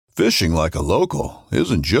Fishing like a local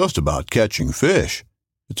isn't just about catching fish.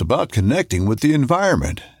 It's about connecting with the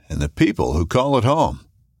environment and the people who call it home.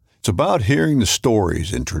 It's about hearing the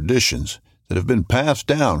stories and traditions that have been passed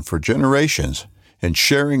down for generations and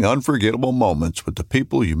sharing unforgettable moments with the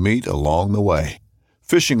people you meet along the way.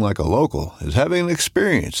 Fishing like a local is having an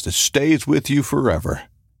experience that stays with you forever.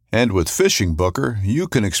 And with Fishing Booker, you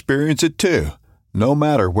can experience it too, no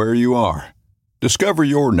matter where you are. Discover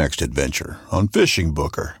your next adventure on Fishing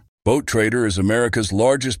Booker. Boat Trader is America's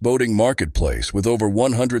largest boating marketplace with over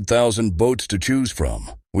 100,000 boats to choose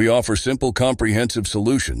from. We offer simple, comprehensive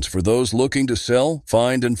solutions for those looking to sell,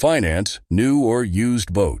 find, and finance new or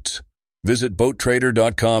used boats. Visit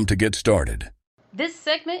BoatTrader.com to get started. This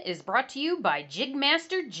segment is brought to you by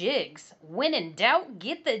Jigmaster Jigs. When in doubt,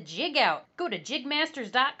 get the jig out. Go to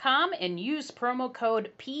jigmasters.com and use promo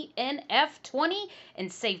code PNF20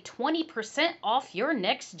 and save 20% off your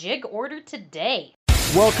next jig order today.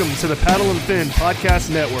 Welcome to the Paddle and Fin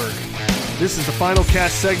Podcast Network. This is the final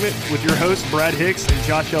cast segment with your hosts Brad Hicks and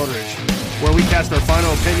Josh Eldridge, where we cast our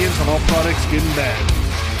final opinions on all products, good and bad.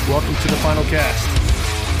 Welcome to the final cast.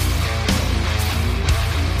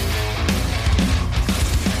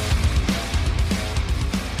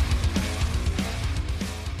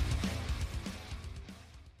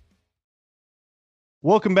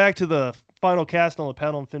 Welcome back to the final cast on the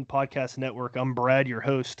Paddle and Fin Podcast Network. I'm Brad, your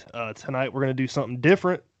host. Tonight we're going to do something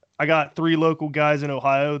different. I got three local guys in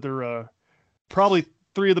Ohio. They're probably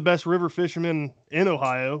three of the best river fishermen in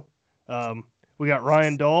Ohio. We got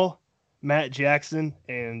Ryan Dahl, Matt Jackson,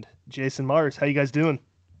 and Jason Myers. How you guys doing?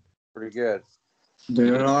 Pretty good.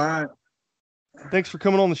 Doing all right. Thanks for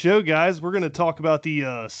coming on the show, guys. We're going to talk about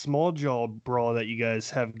the small jaw brawl that you guys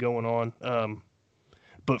have going on.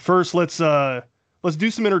 But first, let's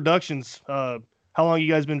do some introductions. How long you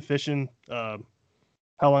guys been fishing? How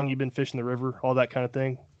long you been fishing the river? All that kind of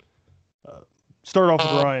thing. Start off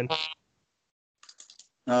with Ryan.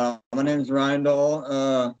 My name is Ryan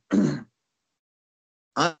Dahl.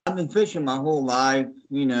 I've been fishing my whole life,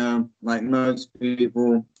 like most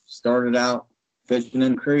people. Started out fishing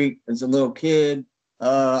in the creek as a little kid.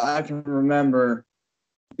 I can remember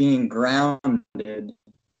being grounded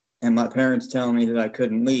and my parents telling me that I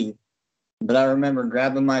couldn't leave. But I remember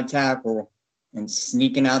grabbing my tackle and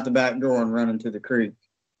sneaking out the back door and running to the creek.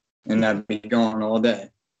 And I'd be gone all day.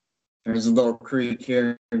 There's a little creek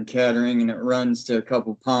here in Kettering, and it runs to a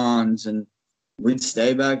couple ponds. And we'd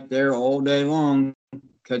stay back there all day long,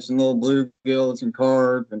 catching little bluegills and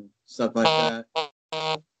carp and stuff like that.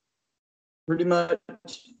 Pretty much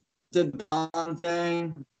did the pond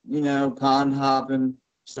thing, pond hopping,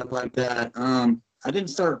 stuff like that. I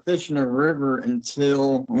didn't start fishing a river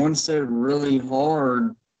until, I want to say really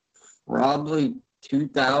hard, probably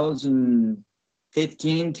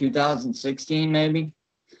 2015, 2016 maybe.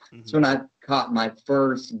 Mm-hmm. That's when I caught my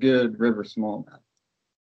first good river smallmouth.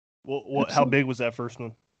 How big was that first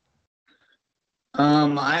one?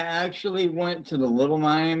 I actually went to the Little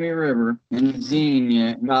Miami River in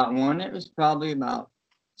Xenia, got one. It was probably about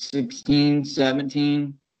 16,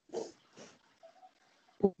 17.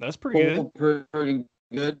 That's pretty good. Pretty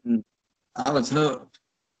good, and I was hooked.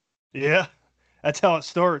 Yeah, that's how it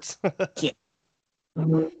starts. Yeah.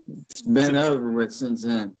 It's been over with since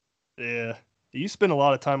then. Yeah, you spend a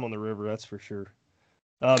lot of time on the river, that's for sure.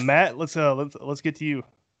 Matt, let's get to you.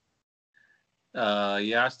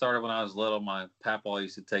 I started when I was little. My papa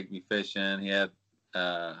used to take me fishing. He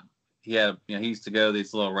used to go to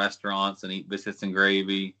these little restaurants and eat biscuits and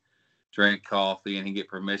gravy, drink coffee, and he'd get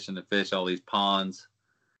permission to fish all these ponds.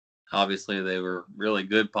 Obviously, they were really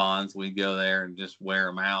good ponds. We'd go there and just wear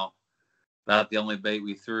them out. About the only bait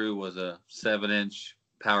we threw was a 7-inch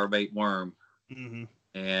power bait worm. Mm-hmm.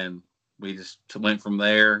 And we just went from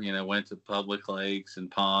there, went to public lakes and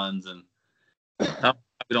ponds. And we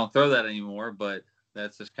don't throw that anymore, but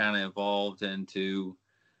that's just kind of evolved into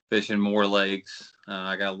fishing more lakes.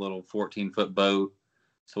 I got a little 14-foot boat.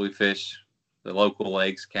 So we fish the local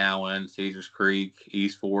lakes, Cowan, Caesars Creek,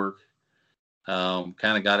 East Fork.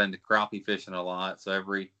 Kind of got into crappie fishing a lot. So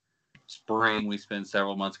every spring we spend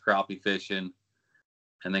several months crappie fishing.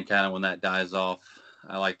 And then kind of when that dies off,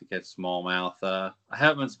 I like to catch smallmouth. I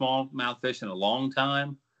haven't been smallmouth fishing a long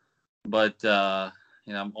time, but,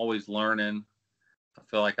 I'm always learning. I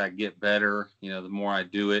feel like I get better, the more I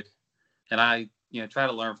do it. And I, try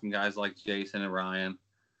to learn from guys like Jason and Ryan.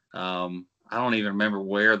 I don't even remember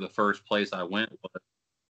where the first place I went was,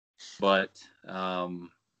 but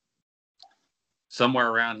somewhere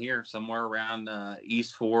around here, somewhere around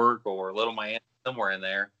East Fork or Little Miami, somewhere in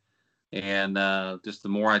there. And just the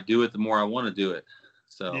more I do it, the more I want to do it.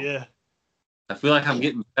 So yeah, I feel like I'm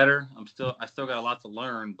getting better. I still got a lot to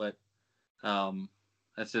learn, but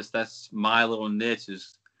that's my little niche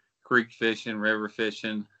is creek fishing, river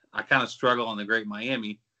fishing. I kind of struggle on the Great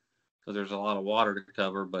Miami because there's a lot of water to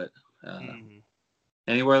cover, but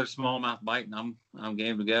anywhere there's smallmouth biting, I'm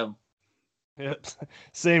game to go. Yep,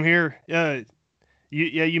 same here. Yeah,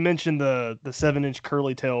 you mentioned the 7-inch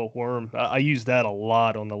curly tail worm. I use that a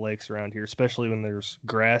lot on the lakes around here, especially when there's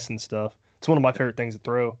grass and stuff. It's one of my favorite things to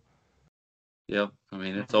throw. Yep, I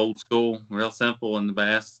mean it's old school, real simple, and the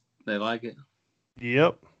bass they like it.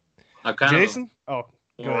 Yep. I've kind Jason? of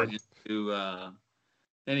go ahead. Into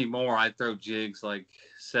anymore. I throw jigs like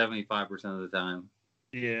 75% of the time.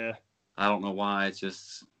 Yeah. I don't know why. It's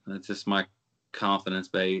just my confidence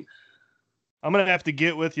bait. I'm gonna have to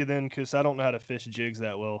get with you then, because I don't know how to fish jigs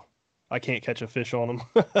that well. I can't catch a fish on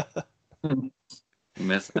them. You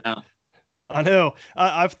missed out. I know.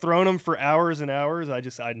 I've thrown them for hours and hours.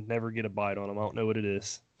 I never get a bite on them. I don't know what it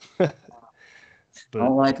is. I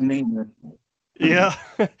don't like them either. Yeah,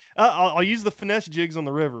 I'll use the finesse jigs on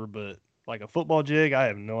the river, but like a football jig, I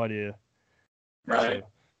have no idea. Right.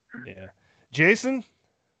 So, yeah. Jason?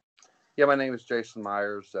 Yeah, my name is Jason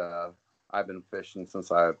Myers. I've been fishing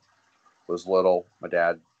since I was little. My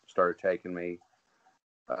dad started taking me.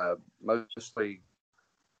 Mostly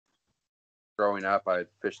growing up, I'd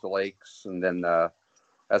fish the lakes, and then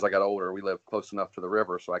as I got older, we lived close enough to the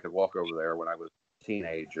river so I could walk over there when I was a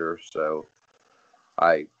teenager. So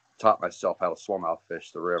I taught myself how to smallmouth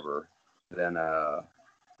fish the river. Then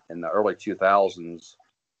in the early 2000s,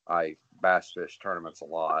 I bass fished tournaments a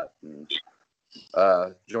lot and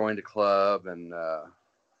joined a club and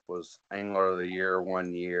was Angler of the Year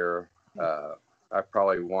one year. I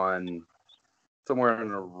probably won somewhere in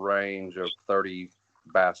the range of 30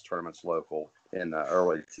 bass tournaments local in the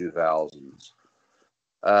early 2000s.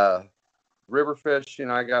 River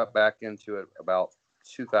fishing, I got back into it about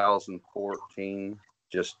 2014,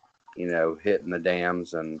 just, hitting the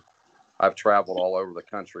dams, and I've traveled all over the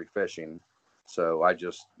country fishing. So I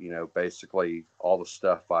just, basically all the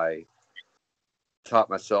stuff I taught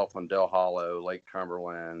myself on Del Hollow, Lake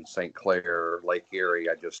Cumberland, St. Clair, Lake Erie,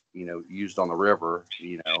 I just, used on the river.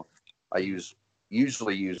 I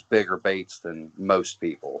usually use bigger baits than most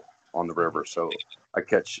people on the river. So I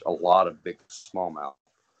catch a lot of big smallmouth.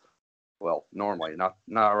 Well, normally, not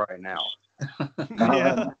right now.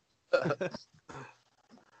 Yeah.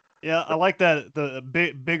 Yeah, I like that. The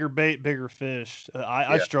bigger bait, bigger fish.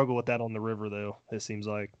 I struggle with that on the river, though, it seems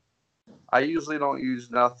like. I usually don't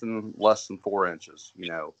use nothing less than 4 inches.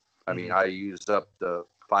 I mean, I use up the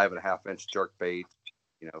 5.5-inch jerk bait,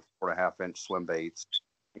 4.5-inch swim baits.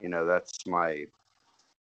 That's my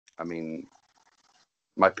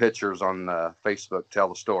pictures on Facebook tell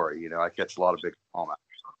the story. I catch a lot of big smallmouth.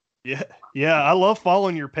 Yeah, I love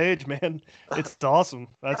following your page, man. It's awesome,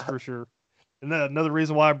 that's for sure. And another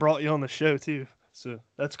reason why I brought you on the show too. So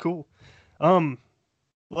that's cool.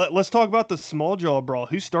 Let's talk about the small jaw brawl.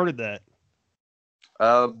 Who started that?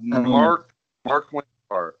 Mark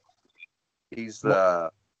Winhart. He's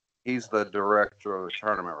the director of the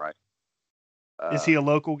tournament, right? Is he a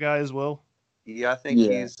local guy as well? Yeah, I think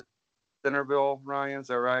he's Centerville, Ryan. Is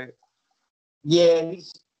that right? Yeah,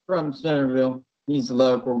 he's from Centerville. He's a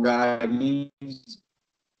local guy. He's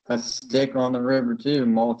a stick on the river too,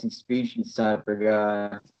 multi-species type of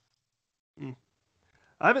guy.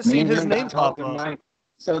 I haven't seen his name pop up. Night.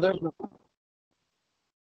 So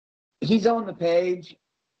he's on the page.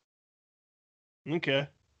 Okay.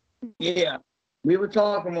 Yeah, we were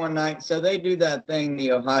talking one night. So they do that thing,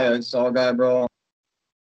 the Ohio Saw Guy Brawl.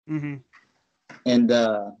 Mm-hmm. And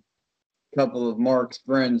a couple of Mark's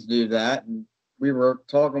friends do that. And we were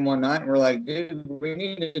talking one night, and we're like, dude, we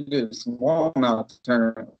need to do a smallmouth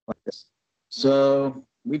tournament like this. So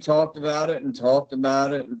we talked about it and talked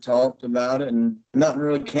about it and talked about it, and nothing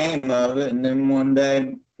really came of it. And then one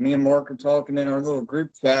day, me and Mark are talking in our little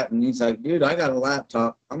group chat, and he's like, dude, I got a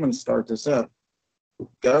laptop. I'm going to start this up.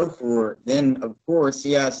 Go for it. Then, of course,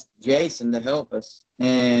 he asked Jason to help us,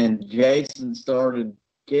 and Jason started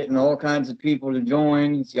getting all kinds of people to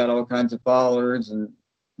join. He's got all kinds of followers, and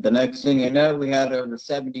the next thing you know, we had over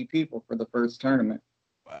 70 people for the first tournament.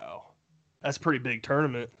 Wow. That's a pretty big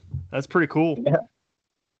tournament. That's pretty cool.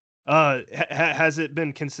 Yeah. Has it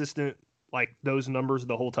been consistent, like those numbers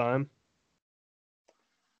the whole time?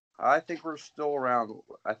 I think we're still around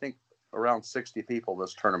 60 people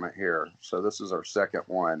this tournament here. So this is our second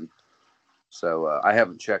one. So I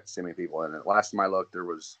haven't checked to see how many people in it. Last time I looked, there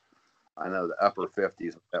was, I know, the upper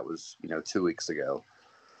 50s. That was, 2 weeks ago.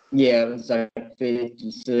 Yeah, it was like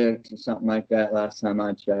 56 or something like that last time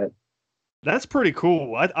I checked. That's pretty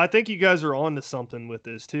cool. I think you guys are on to something with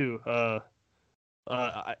this too.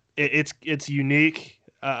 It's unique.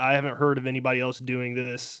 I haven't heard of anybody else doing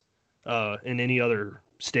this in any other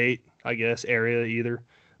state, I guess, area either.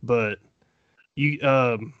 But you,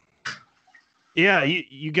 yeah,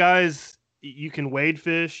 you guys, you can wade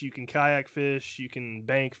fish, you can kayak fish, you can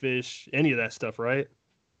bank fish, any of that stuff, right?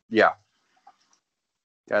 Yeah.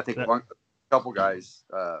 Yeah, I think That- a couple guys.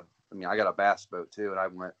 I mean, I got a bass boat too,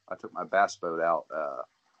 and I took my bass boat out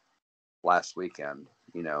last weekend,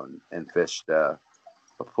 you know, and fished a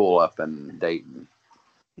pool up in Dayton.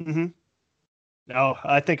 Mm-hmm. No,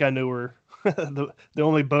 I think I knew her. the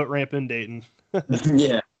only boat ramp in Dayton.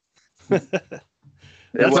 Yeah. That's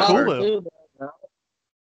was cool very though. Too, though.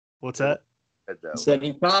 What's that? good, though. Said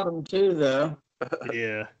he caught him too, though.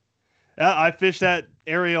 Yeah. I fish that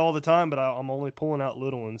area all the time, but I'm only pulling out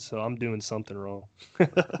little ones, so I'm doing something wrong.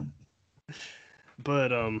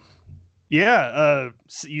 But yeah.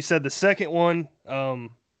 You said the second one,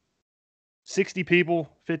 60 people,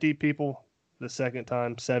 50 people the second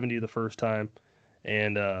time, 70 the first time,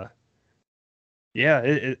 and yeah,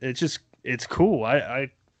 it's cool.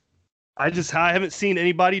 I haven't seen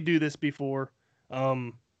anybody do this before.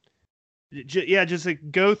 Just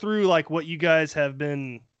like, go through like what you guys have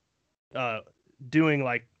been doing,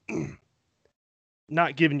 like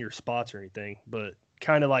not giving your spots or anything, but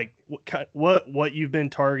kind of like what you've been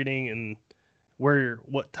targeting and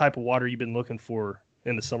what type of water you've been looking for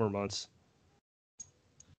in the summer months.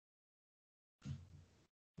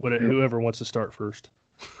 Whoever wants to start first.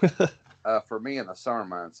 For me in the summer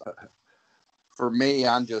months, for me,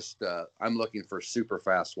 I'm just I'm looking for super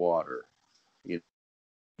fast water.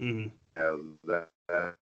 Mm-hmm.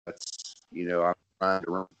 That's I'm trying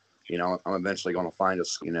to, I'm eventually going to find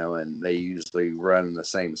and they usually run in the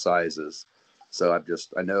same sizes. So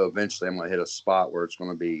I know eventually I'm going to hit a spot where it's going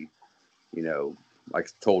to be, like I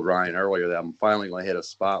told Ryan earlier, that I'm finally going to hit a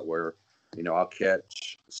spot where, I'll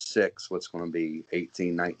catch 6, what's going to be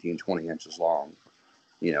 18, 19, 20 inches long,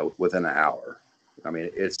 within an hour. I mean,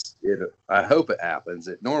 I hope it happens.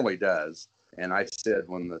 It normally does. And I said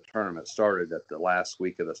when the tournament started that the last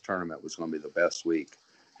week of this tournament was going to be the best week,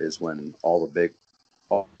 is when all the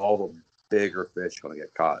bigger fish going to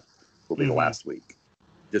get caught will be the last week,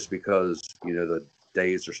 just because the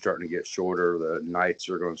days are starting to get shorter, the nights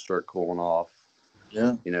are going to start cooling off.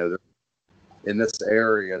 Yeah. In this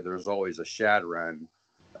area, there's always a shad run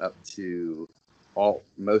up to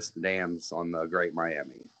most of the dams on the Great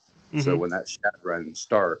Miami. Mm-hmm. So when that shad run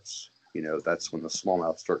starts, that's when the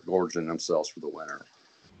smallmouth start gorging themselves for the winter.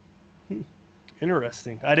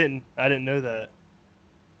 Interesting. I didn't know that.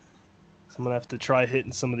 So I'm gonna have to try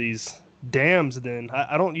hitting some of these dams. Then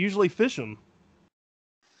I don't usually fish them.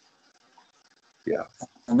 Yeah.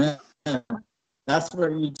 I mean, that's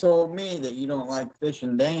where you told me that you don't like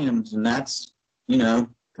fishing dams, and that's,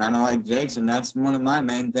 kind of like Jason. That's one of my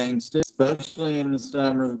main things too, especially in the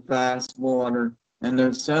summer, the fast water. And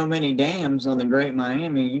there's so many dams on the Great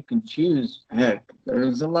Miami, you can choose. Heck,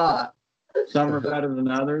 there's a lot. Some are better than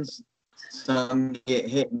others. Some get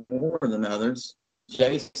hit more than others.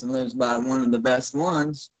 Jason lives by one of the best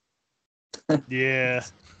ones. Yeah.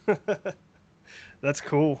 That's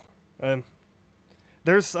cool.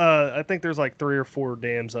 There's I think there's like 3 or 4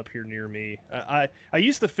 dams up here near me. I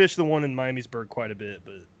used to fish the one in Miamisburg quite a bit,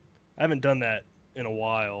 but I haven't done that in a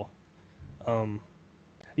while. I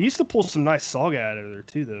used to pull some nice saugeye out of there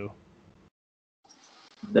too, though.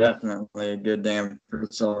 Definitely a good dam for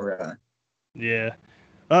saugeye. Yeah.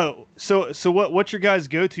 Oh, so what's your guys'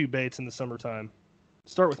 go-to baits in the summertime?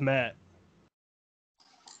 Start with Matt.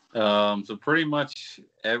 So pretty much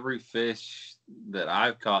every fish that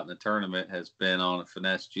I've caught in the tournament has been on a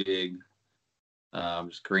finesse jig,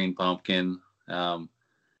 just green pumpkin. To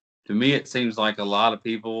me, it seems like a lot of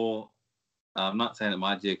people, I'm not saying that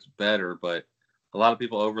my jig's better, but a lot of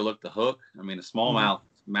people overlook the hook. I mean, a smallmouth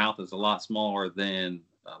mouth is a lot smaller than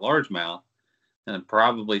a largemouth, and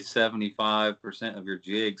probably 75% of your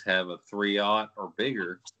jigs have a 3/0 or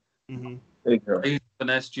bigger. Mm-hmm.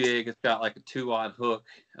 Finesse jig, it's got like a 2/0 hook,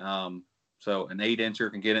 so an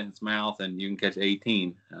 8-incher can get it in its mouth and you can catch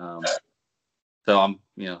 18. So I'm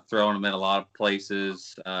throwing them in a lot of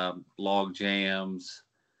places, log jams.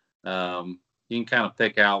 You can kind of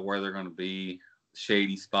pick out where they're going to be,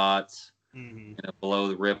 shady spots, below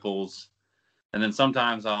the ripples. And then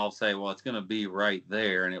sometimes I'll say, well, it's going to be right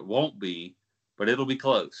there, and it won't be, but it'll be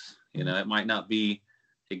close. It might not be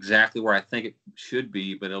exactly where I think it should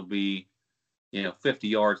be, but it'll be 50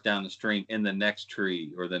 yards down the stream in the next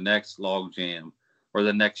tree or the next log jam or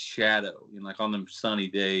the next shadow. Like on them sunny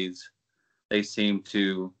days, they seem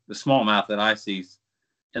to, the smallmouth that I see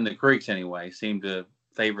in the creeks anyway, seem to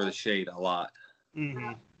favor the shade a lot.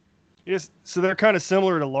 Mm-hmm. Yes, so they're kind of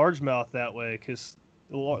similar to largemouth that way, because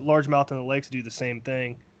the largemouth and the lakes do the same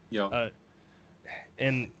thing. Yeah.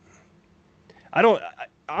 And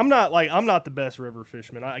I'm not the best river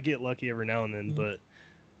fisherman. I get lucky every now and then, but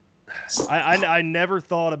I never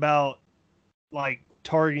thought about like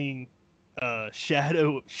targeting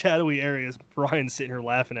shadowy areas. Brian's sitting here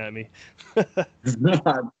laughing at me.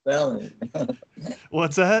 I'm telling you.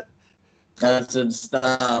 What's that? I said,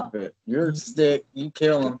 stop it. You're a stick. You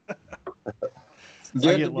kill him.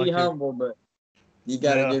 Good to be humble, but you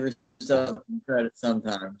got to give yourself some credit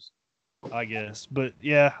sometimes. I guess, but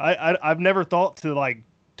yeah, I've never thought to like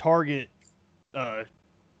target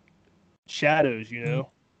shadows. You know,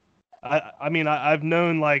 I mean I've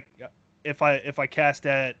known like if I cast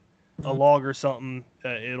at a log or something,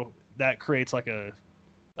 that creates like a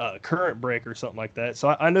current break or something like that.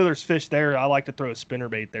 So I know there's fish there. I like to throw a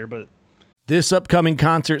spinnerbait there, but. This upcoming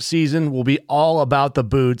concert season will be all about the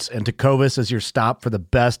boots, and Tecovas is your stop for the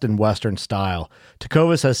best in Western style.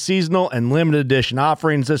 Tecovas has seasonal and limited edition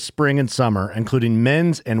offerings this spring and summer, including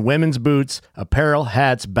men's and women's boots, apparel,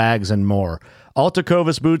 hats, bags, and more. All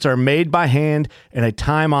Tecovas boots are made by hand in a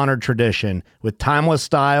time-honored tradition with timeless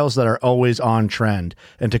styles that are always on trend.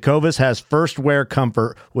 And Tecovas has first wear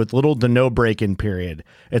comfort with little to no break-in period.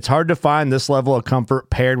 It's hard to find this level of comfort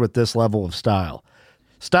paired with this level of style.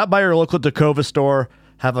 Stop by your local Tecovas store,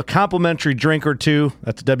 have a complimentary drink or two,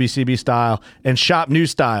 that's WCB style, and shop new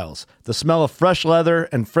styles. The smell of fresh leather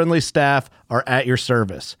and friendly staff are at your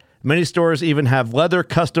service. Many stores even have leather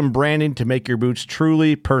custom branding to make your boots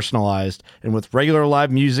truly personalized. And with regular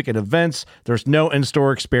live music and events, there's no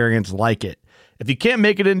in-store experience like it. If you can't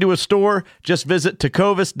make it into a store, just visit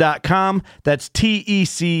tecovas.com. That's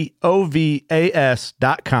TECOVAS.com.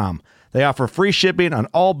 They offer free shipping on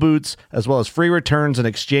all boots, as well as free returns and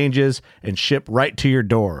exchanges, and ship right to your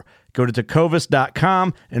door. Go to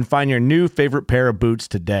tecovas.com and find your new favorite pair of boots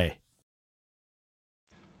today.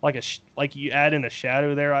 Like you add in a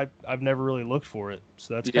shadow there, I've never really looked for it,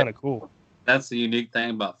 so that's kind of cool. That's the unique thing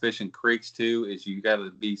about fishing creeks too, is you got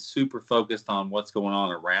to be super focused on what's going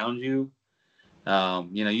on around you.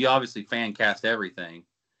 You obviously fan cast everything,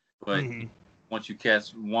 but once you catch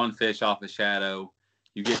one fish off a shadow,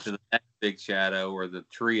 you get to the next big shadow or the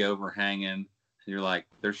tree overhanging, and you're like,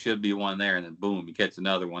 there should be one there, and then boom, you catch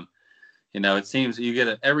another one. It seems you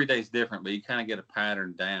get every day's different, but you kind of get a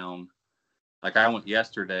pattern down. Like I went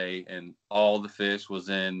yesterday, and all the fish was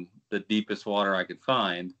in the deepest water I could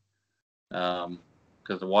find,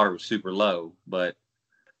 because the water was super low. But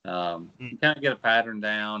you kind of get a pattern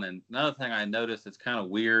down. And another thing I noticed that's kind of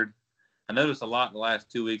weird, I noticed a lot in the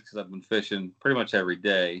last 2 weeks because I've been fishing pretty much every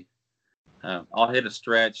day. I'll hit a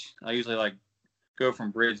stretch. I usually go from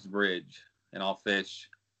bridge to bridge, and I'll fish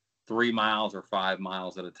 3 miles or 5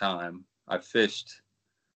 miles at a time. I've fished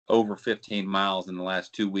over 15 miles in the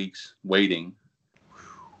last 2 weeks wading.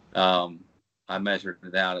 I measured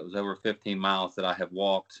it out. It was over 15 miles that I have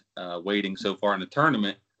walked wading so far in the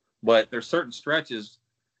tournament. But there's certain stretches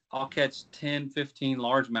I'll catch 10, 15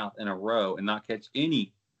 largemouth in a row and not catch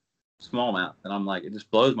any smallmouth. And I'm like, it just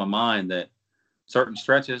blows my mind that certain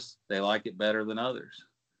stretches, they like it better than others.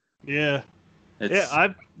 Yeah.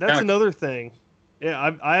 That's another thing.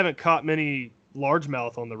 Yeah, I haven't caught many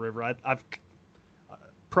largemouth on the river. I've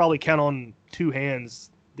probably count on two hands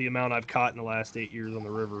the amount I've caught in the last 8 years on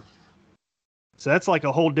the river. So that's like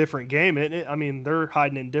a whole different game, isn't it? I mean, they're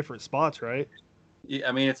hiding in different spots, right? Yeah,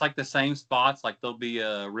 I mean, it's like the same spots. Like there'll be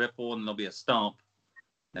a ripple and there'll be a stump,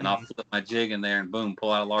 and I'll flip my jig in there and boom,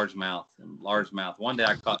 pull out a largemouth. And largemouth. One day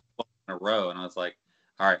I caught 12 in a row, and I was like,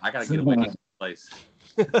 all right, I got to get away from this place.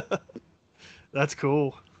 That's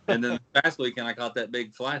cool. And then last weekend I caught that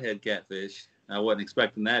big flathead catfish. I wasn't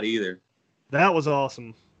expecting that either. That was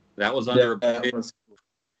awesome. That was under a bridge,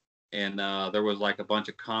 and there was like a bunch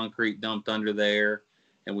of concrete dumped under there,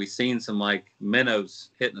 and we seen some like minnows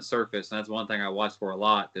hitting the surface, and that's one thing I watch for a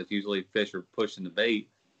lot, because usually fish are pushing the bait.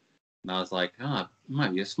 And I was like, it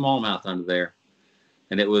might be a smallmouth under there.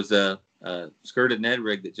 And it was a skirted Ned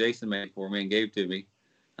rig that Jason made for me and gave to me.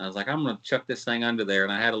 I was like, I'm going to chuck this thing under there.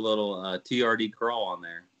 And I had a little TRD crawl on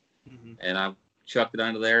there. Mm-hmm. And I chucked it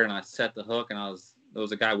under there, and I set the hook, and there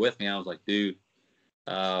was a guy with me. I was like, dude,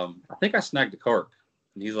 I think I snagged a carp.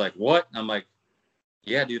 And he's like, what? I'm like,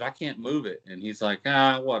 yeah, dude, I can't move it. And he's like,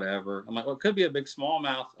 whatever. I'm like, well, it could be a big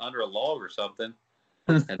smallmouth under a log or something.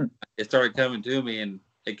 And it started coming to me, and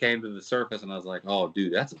it came to the surface, and I was like, oh,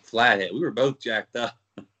 dude, that's a flathead. We were both jacked up.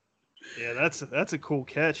 Yeah, that's a cool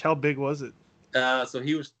catch. How big was it? So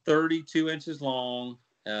he was 32 inches long,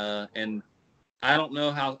 and I don't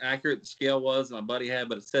know how accurate the scale was my buddy had,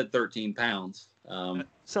 but it said 13 pounds.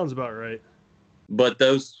 Sounds about right. But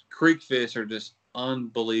those creek fish are just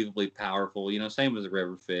unbelievably powerful. Same as the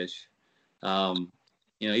river fish.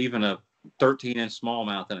 Even a 13-inch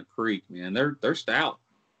smallmouth in a creek, man, they're stout.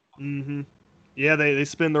 Mm-hmm. Yeah, they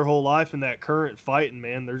spend their whole life in that current fighting,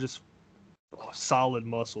 man. They're just solid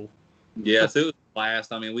muscle. Yes, it was a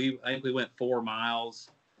blast. I think we went 4 miles.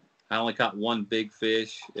 I only caught one big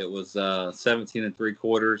fish. It was 17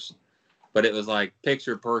 3/4, but it was like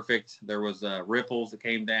picture perfect. There was ripples that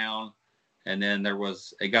came down, and then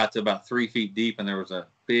it got to about 3 feet deep, and there was a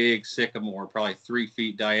big sycamore, probably 3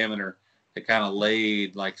 feet diameter, that kind of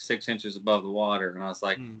laid like 6 inches above the water. And I was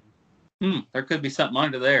like, there could be something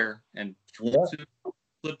under there. And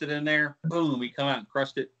flipped it in there. Boom, we come out and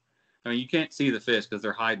crushed it. You can't see the fish because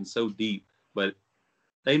they're hiding so deep, but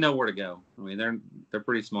they know where to go. They're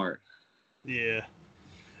pretty smart. Yeah.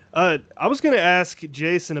 I was going to ask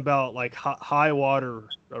Jason about like high water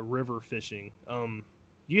river fishing.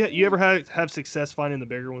 You ever have success finding the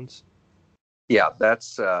bigger ones? Yeah,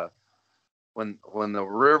 that's when the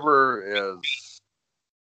river is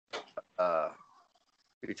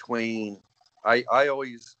between. I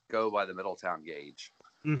always go by the Middletown gauge.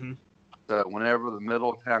 Mm-hmm. So whenever the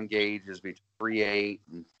Middletown gauge is between 3.8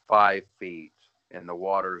 and 5 feet, and the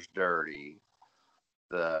water's dirty,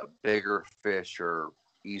 the bigger fish are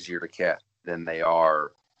easier to catch than they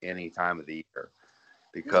are any time of the year,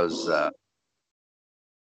 because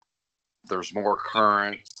there's more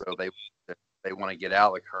current, so they want to get out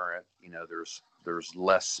of the current. There's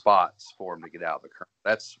less spots for them to get out of the current.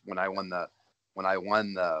 That's when I won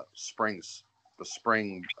the spring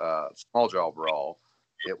smalljaw brawl.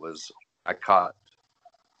 I caught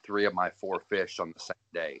 3 of my 4 fish on the same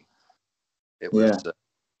day. It was the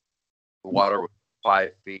water was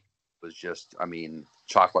 5 feet. It was just,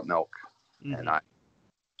 chocolate milk. Mm-hmm. And I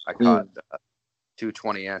caught 2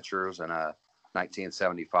 20-inchers and a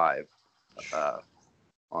 1975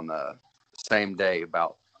 on the same day,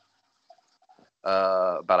 about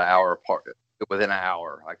an hour apart. Within an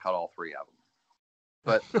hour, I caught all 3 of them.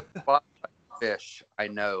 But fish, I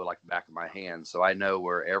know like the back of my hand, so I know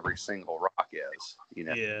where every single rock is.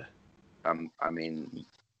 Yeah. I'm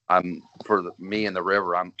for me in the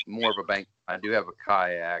river. I'm more of a bank. I do have a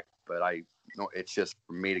kayak, but it's just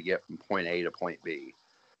for me to get from point A to point B.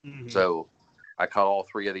 Mm-hmm. So I caught all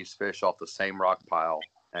 3 of these fish off the same rock pile,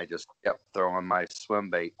 and I just kept throwing my swim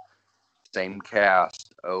bait, same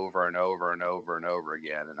cast over and over and over and over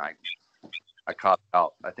again. And I caught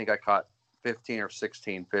 15 or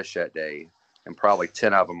 16 fish that day, and probably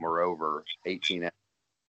 10 of them were over 18 inches.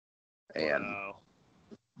 And wow.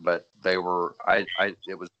 But they were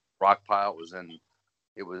it was rock pile.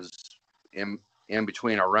 It was in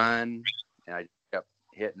between a run, and I kept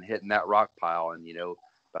hitting that rock pile, and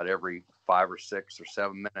about every 5 or 6 or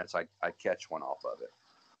 7 minutes I catch one off of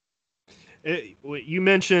it. You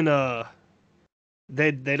mentioned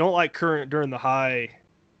they don't like current during the high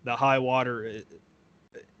water.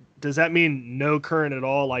 Does that mean no current at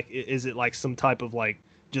all? Like, is it like some type of like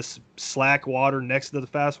just slack water next to the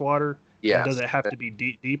fast water? Yeah. Does it have to be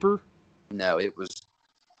deeper? No, it was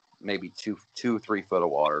maybe 2 or 3 foot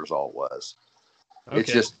of water is all it was. Okay.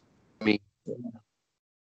 It's just, when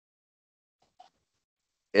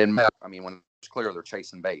it's clear they're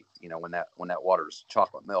chasing bait, when that water's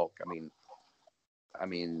chocolate milk.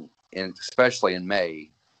 And especially in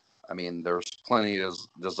May, there's plenty of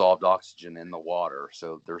dissolved oxygen in the water,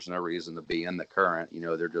 so there's no reason to be in the current.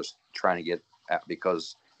 They're just trying to get at,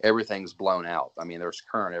 because everything's blown out. There's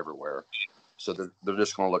current everywhere, so they're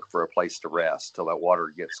just going to look for a place to rest till that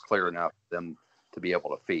water gets clear enough for them to be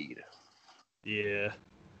able to feed. Yeah.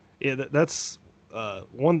 That's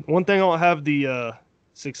one thing I don't have the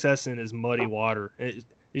success in is muddy water. It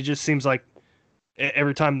just seems like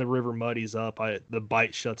every time the river muddies up, the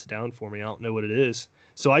bite shuts down for me. I don't know what it is.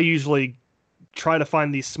 So I usually try to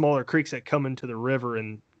find these smaller creeks that come into the river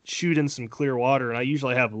and shoot in some clear water, and I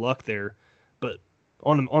usually have luck there. But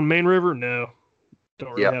on main river, no,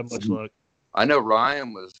 don't really have much luck. I know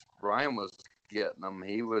Ryan was getting them.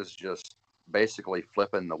 He was just basically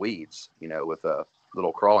flipping the weeds, with a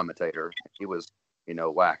little crawl imitator. He was,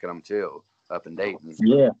 whacking them too up in Dayton.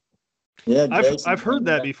 Yeah. I've heard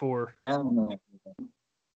that before. That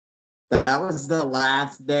was the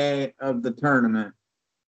last day of the tournament.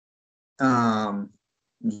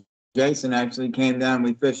 Jason actually came down.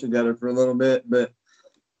 We fished together for a little bit, but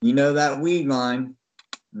that weed line,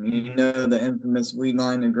 the infamous weed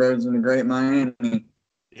line that grows in the Great Miami. Yep.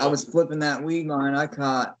 I was flipping that weed line. I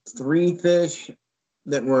caught 3 fish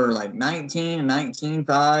that were like 19 and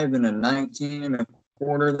 19.5 and a 19 and a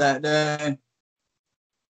quarter that day.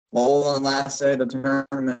 All on the last day of the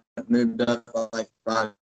tournament moved up like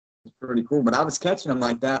 5 pretty cool. But I was catching them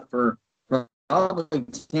like that for probably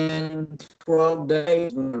 10, 12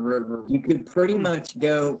 days in the river. You could pretty much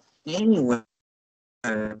go anywhere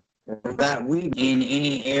that weed in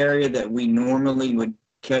any area that we normally would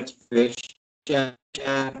catch fish at.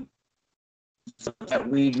 That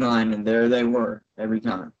weed line, and there they were every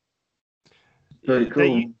time. Pretty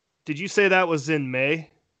cool. Did you say that was in May?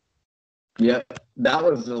 Yep, that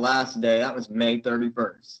was the last day. That was May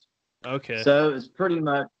 31st. Okay. So it was pretty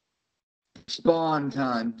much spawn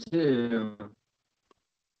time too.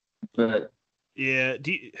 But yeah,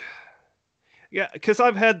 because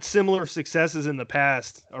I've had similar successes in the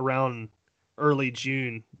past around early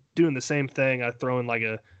June, doing the same thing. I throw in like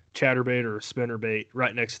a chatterbait or a spinnerbait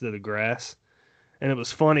right next to the grass, and it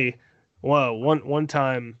was funny. Well, one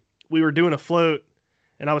time we were doing a float,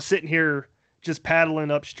 and I was sitting here just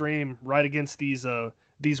paddling upstream right against these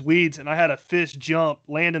weeds, and I had a fish jump,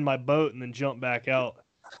 land in my boat, and then jump back out.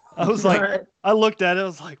 I was like, I looked at it, I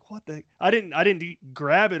was like, what the heck? I didn't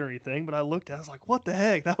grab it or anything, but I looked at it, I was like, what the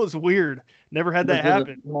heck? That was weird. Never had that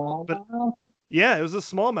happen. But yeah, it was a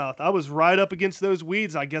smallmouth. I was right up against those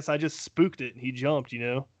weeds. I guess I just spooked it and he jumped,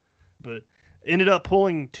 but ended up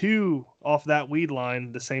pulling 2 off that weed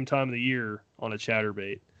line the same time of the year on a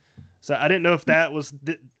chatterbait. So I didn't know if that was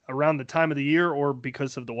around the time of the year or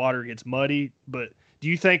because of the water gets muddy, but do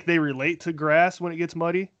you think they relate to grass when it gets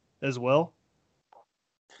muddy as well?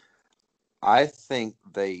 I think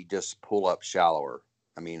they just pull up shallower.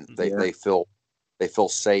 I mean, they feel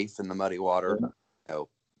safe in the muddy water.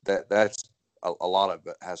 That's a lot of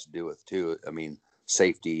it has to do with too. I mean,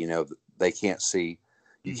 safety. They can't see,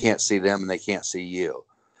 you can't see them, and they can't see you.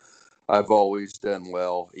 I've always done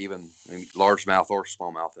well, even largemouth or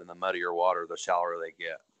smallmouth, in the muddier water, the shallower they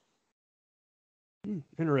get.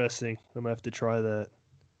 Interesting. I'm gonna have to try that.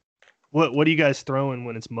 What are you guys throwing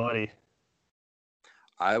when it's muddy?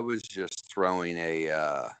 I was just throwing a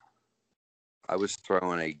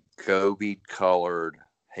Gobi colored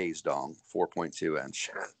haze dong, 4.2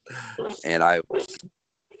 inch, and I was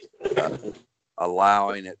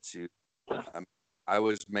allowing it to. I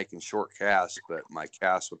was making short casts, but my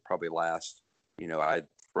cast would probably last. I'd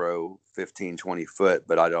throw 15, 20 foot,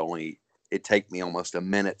 but it'd take me almost a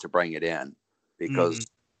minute to bring it in because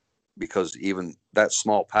even that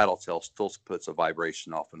small paddle tail still puts a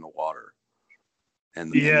vibration off in the water.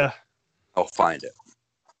 And I'll find it.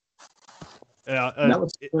 Yeah, that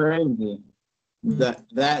was crazy.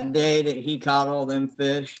 That day that he caught all them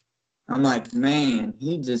fish, I'm like, man,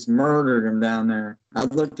 he just murdered him down there. I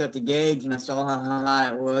looked at the gauge and I saw how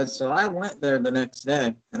high it was, so I went there the next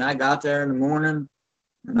day. And I got there in the morning,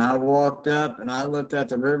 and I walked up and I looked at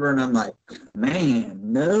the river, and I'm like, man,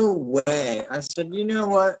 no way. I said, you know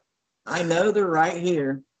what? I know they're right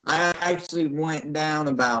here. I actually went down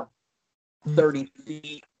about 30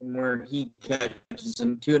 feet from where he catches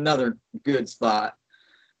them to another good spot.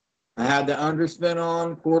 I had the underspin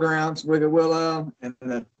on, 1/4 ounce Wiggle Willow, and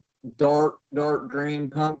the dark green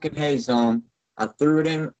pumpkin haze on. I threw it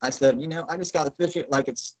in. I said, I just got to fish it like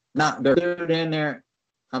it's not dirt. Threw it in there.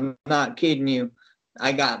 I'm not kidding you.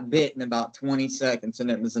 I got bit in about 20 seconds, and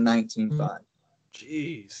it was a 19.5.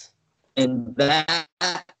 Jeez. And that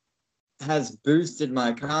has boosted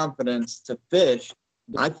my confidence to fish.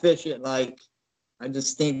 I fish it like I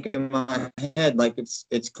just think in my head like it's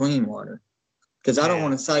clean water, because I don't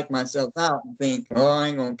want to psych myself out and think, I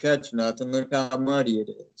ain't gonna catch nothing. Look how muddy it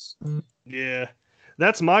is. Yeah,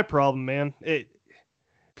 that's my problem, man.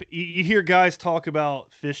 You hear guys talk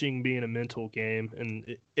about fishing being a mental game,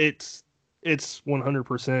 and it's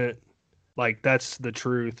 100% like that's the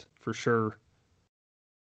truth for sure.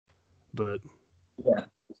 But yeah,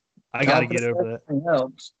 I got to get over that.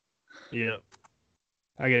 Helps. Yeah.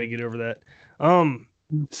 I got to get over that.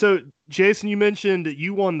 So Jason, you mentioned that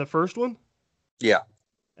you won the first one? Yeah.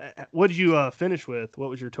 What did you finish with?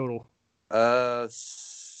 What was your total? I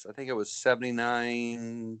think it was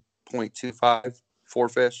 79.25, 4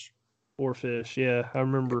 fish. 4 fish. Yeah, I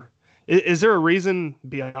remember. Is there a reason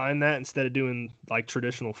behind that instead of doing like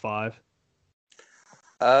traditional 5?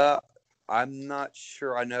 I'm not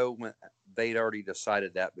sure. I know when they'd already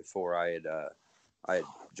decided that before I had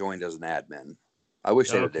joined as an admin. I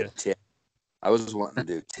wish they did 10. I was wanting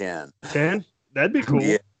to do 10. 10? That'd be cool.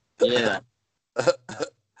 Yeah.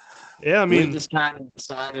 Yeah, I mean, we just kind of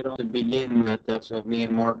decided on the beginning that that's what me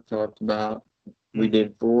and Mark talked about. We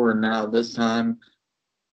did 4, and now this time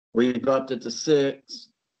we've upped it to 6.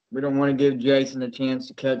 We don't want to give Jason a chance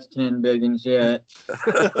to catch 10 big ones yet.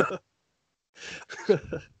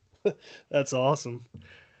 That's awesome.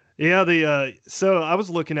 Yeah, so I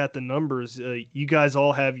was looking at the numbers. You guys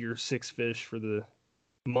all have your 6 fish for the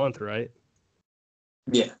month, right?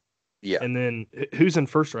 Yeah. Yeah. And then who's in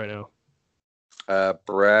first right now?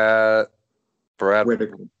 Brad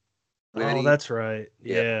Whitaker. Oh, that's right.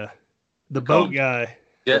 Yeah. The call boat him guy.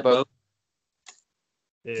 Jet boat.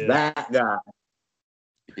 Yeah. That guy.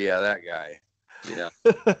 Yeah, that guy. Yeah.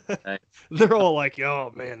 They're all like,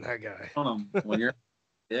 oh man, that guy. When you're,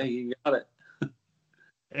 yeah, you got it.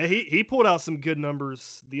 And he pulled out some good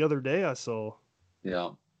numbers the other day I saw.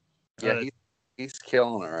 Yeah. Yeah, he's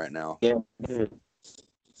killing it right now. Yeah, dude.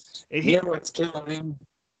 You know what's killing me?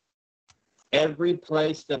 Every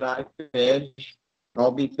place that I fish,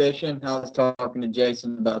 I'll be fishing. I was talking to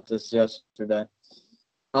Jason about this yesterday.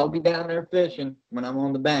 I'll be down there fishing when I'm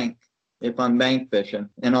on the bank, if I'm bank fishing,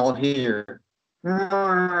 and I'll hear, and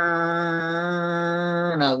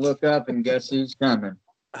I look up and guess who's coming?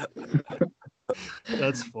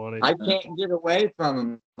 That's funny. I can't get away from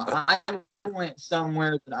them. I went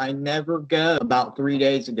somewhere that I never go about 3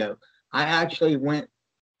 days ago. I actually went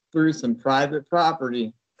through some private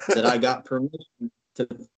property that I got permission to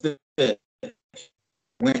fish.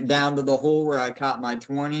 Went down to the hole where I caught my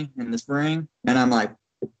 20 in the spring, and I'm like,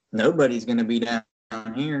 nobody's going to be down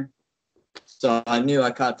here. So I knew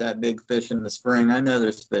I caught that big fish in the spring. I know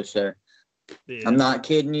there's fish there. Yeah. I'm not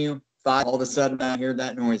kidding you. All of a sudden I hear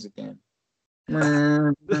that noise again.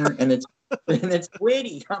 And it's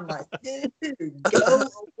Witty. I'm like, dude, go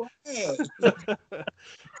away.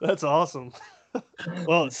 That's awesome.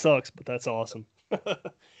 Well, it sucks, but that's awesome.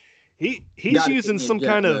 He's Gotta using give me a some jet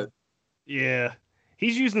kind boat. of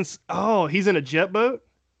he's using he's in a jet boat.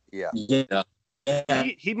 Yeah. Yeah.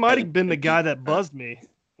 He might have been the guy that buzzed me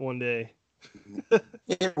one day.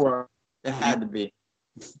 It worked. It had to be.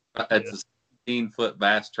 It's a 16-foot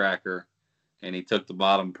bass tracker, and he took the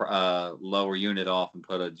bottom lower unit off and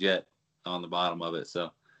put a jet on the bottom of it.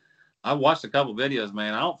 So I watched a couple videos,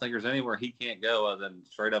 man. I don't think there's anywhere he can't go other than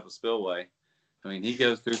straight up a spillway. I mean, he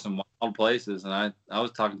goes through some wild places, and I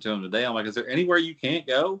was talking to him today. I'm like, is there anywhere you can't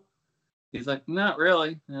go? He's like, not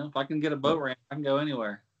really. You know, if I can get a boat ramp, I can go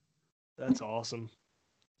anywhere. That's awesome.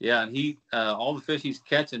 Yeah, and he all the fish he's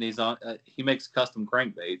catching, he makes custom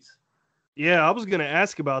crankbaits. Yeah, I was gonna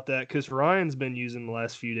ask about that because Ryan's been using the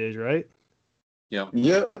last few days, right? Yeah.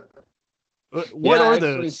 Yep. What are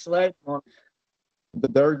actually, those?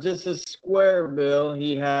 They're just a square bill.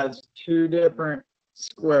 He has two different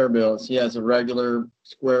square bills. He has a regular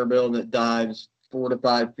square bill that dives 4 to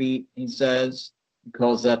 5 feet, he says. He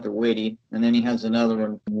calls that the Witty. And then he has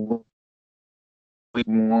another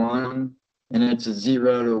one, and it's a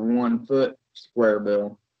 0 to 1 foot square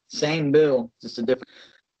bill. Same bill, just a different.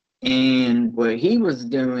 And what he was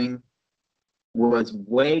doing was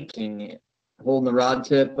waking it, holding the rod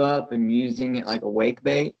tip up and using it like a wake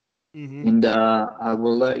bait. Mm-hmm. And I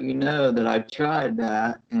will let you know that I tried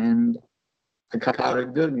that, and I caught a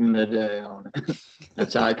good one today on it.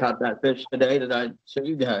 That's how I caught that fish today that I showed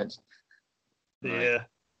you guys. Yeah.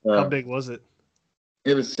 How big was it?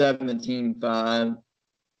 It was 17.5.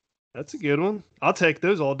 That's a good one. I'll take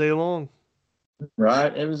those all day long.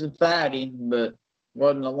 Right? It was a fatty, but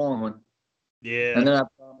wasn't a long one. Yeah. And then I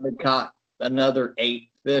probably caught another 8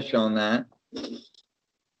 fish on that.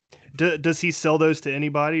 Does he sell those to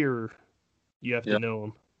anybody, or you have to know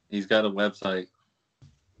him? He's got a website.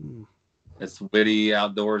 Hmm. It's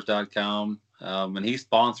wittyoutdoors.com. And he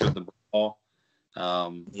sponsored the brawl.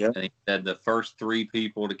 And he said the first 3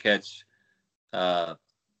 people to catch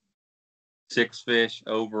 6 fish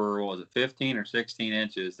over, was it 15 or 16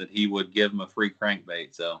 inches, that he would give them a free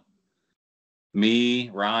crankbait. So me,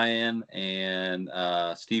 Ryan, and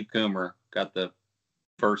Steve Coomer got the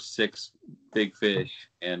first 6 big fish,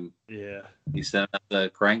 and he sent up the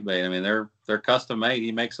crankbait. I mean, they're custom made.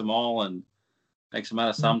 He makes them all and makes them out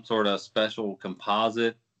of some sort of special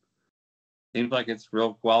composite. Seems like it's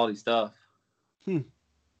real quality stuff. I'm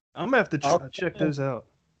gonna have to check those out.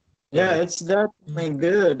 Yeah, it's definitely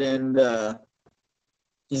good, and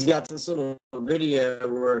he's got this little video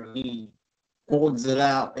where he holds it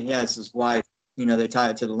out. He has his wife, they tie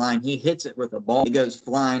it to the line. He hits it with a ball. He goes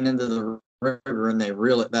flying into the river, and they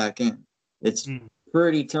reel it back in. It's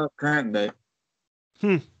pretty tough crankbait.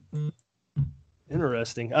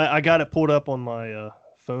 Interesting. I got it pulled up on my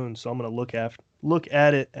phone, so I'm gonna look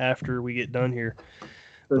at it after we get done here.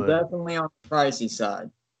 So definitely on the pricey side.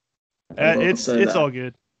 It's all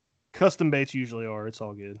good. Custom baits usually are. It's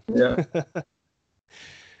all good. Yeah.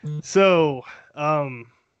 So,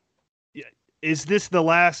 is this the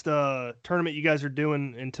last tournament you guys are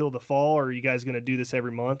doing until the fall, or are you guys going to do this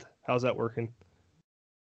every month? How's that working?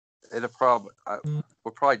 We'll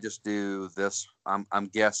probably just do this. I'm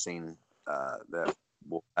guessing that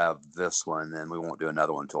we'll have this one, and we won't do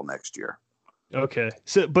another one until next year. Okay.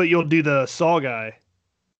 So, but you'll do the saw guy.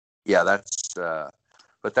 Yeah,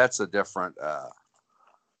 but that's a different. I'm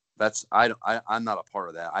not a part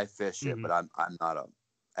of that. I fish it, but I'm not a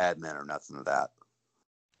admin or nothing of that.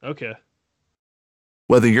 Okay.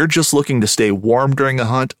 Whether you're just looking to stay warm during a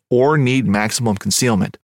hunt or need maximum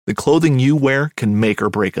concealment, the clothing you wear can make or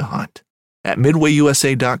break a hunt. At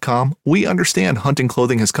MidwayUSA.com, we understand hunting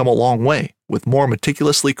clothing has come a long way with more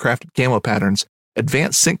meticulously crafted camo patterns,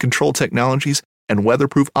 advanced scent control technologies, and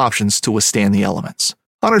weatherproof options to withstand the elements.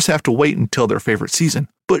 Hunters have to wait until their favorite season,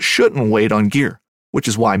 but shouldn't wait on gear, which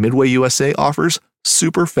is why Midway USA offers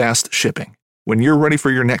super fast shipping. When you're ready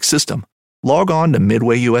for your next system, log on to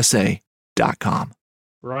MidwayUSA.com.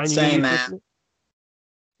 Ryan, Same app.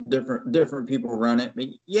 Different people run it, but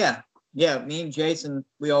yeah. Me and Jason,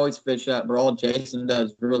 we always fish at Brawl. Jason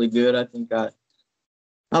does really good. I think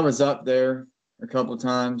I was up there a couple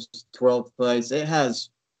times, 12th place. It has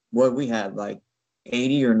what we had like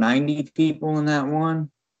 80 or 90 people in that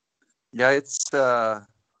one. Yeah,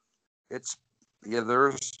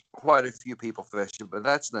 there's quite a few people fishing, but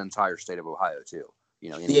that's the entire state of Ohio too.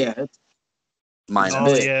 Yeah. Yeah.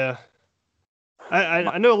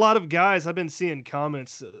 I know a lot of guys. I've been seeing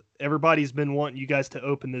comments. Everybody's been wanting you guys to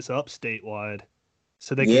open this up statewide,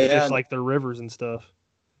 so they can fish like their rivers and stuff.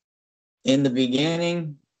 In the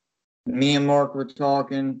beginning, me and Mark were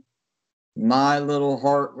talking. My little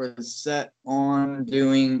heart was set on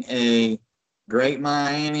doing a Great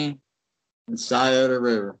Miami and Scioto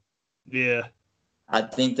River. Yeah. I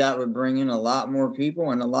think that would bring in a lot more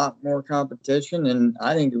people and a lot more competition, and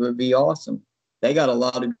I think it would be awesome. They got a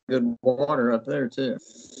lot of good water up there, too.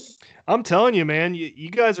 I'm telling you, man, you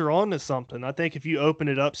guys are on to something. I think if you open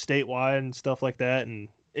it up statewide and stuff like that and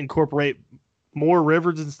incorporate more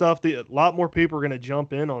rivers and stuff, a lot more people are going to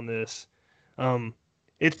jump in on this.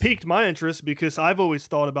 It's piqued my interest because I've always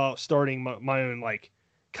thought about starting my own, like,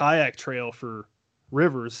 kayak trail for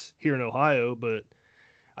rivers here in Ohio, but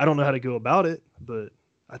I don't know how to go about it. But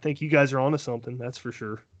I think you guys are on to something, that's for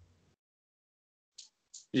sure.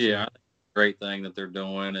 Yeah, great thing that they're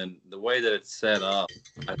doing, and the way that it's set up,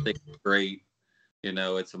 I think it's great.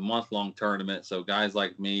 It's a month-long tournament, so guys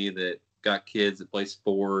like me that got kids that play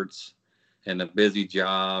sports and a busy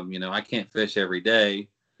job, I can't fish every day.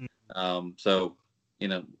 So,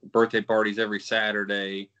 birthday parties every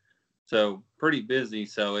Saturday, so pretty busy.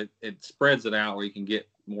 So it spreads it out where you can get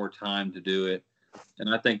more time to do it.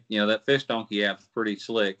 And I think, that Fish Donkey app is pretty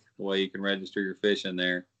slick, the way you can register your fish in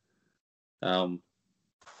there.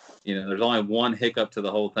 There's only one hiccup to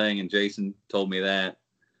the whole thing, and Jason told me that.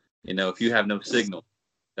 If you have no signal,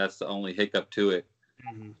 that's the only hiccup to it.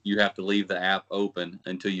 Mm-hmm. You have to leave the app open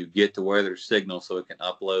until you get to where there's signal so it can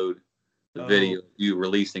upload the video of you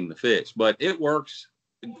releasing the fish. But it works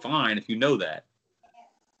fine if you know that.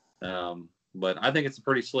 But I think it's a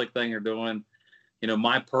pretty slick thing they're doing.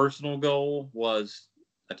 My personal goal was,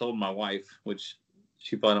 I told my wife, which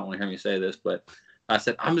she probably don't want to hear me say this, but I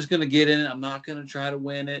said, I'm just going to get in it. I'm not going to try to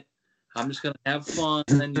win it. I'm just going to have fun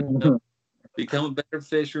and then become a better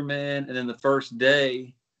fisherman. And then the first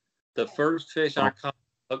day, the first fish I caught,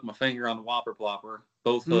 hooked my finger on the whopper plopper,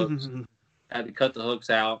 both hooks. Had to cut the hooks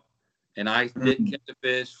out. And I didn't catch a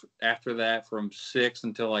fish after that from 6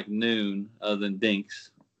 until like noon, other than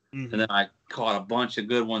dinks. And then I caught a bunch of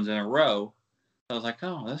good ones in a row. I was like,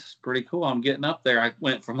 oh, this is pretty cool. I'm getting up there. I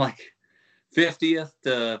went from like 50th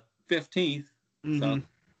to 15th. So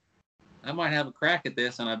I might have a crack at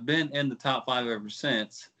this. And I've been in the top 5 ever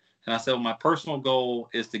since. And I said, well, my personal goal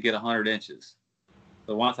is to get 100 inches.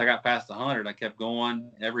 So once I got past 100, I kept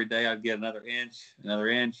going. Every day I'd get another inch. And I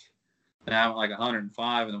went like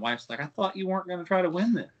 105. And the wife's like, I thought you weren't going to try to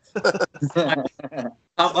win this.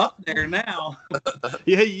 I'm up there now.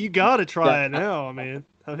 Yeah, you got to try it now, man.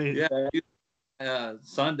 Yeah.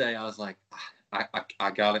 Sunday, I was like,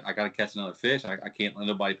 I got to catch another fish. I can't let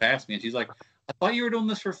nobody pass me. And she's like, I thought you were doing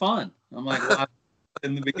this for fun. I'm like, well,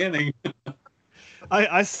 in the beginning.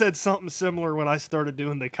 I said something similar when I started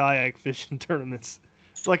doing the kayak fishing tournaments.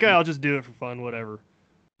 It's like, hey, I'll just do it for fun, whatever.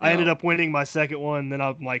 Yeah. I ended up winning my second one, then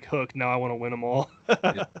I'm like hooked. Now I want to win them all.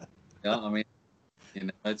 Yeah, I mean,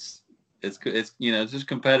 it's just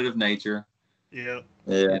competitive nature. Yeah.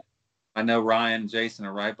 I know Ryan and Jason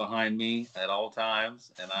are right behind me at all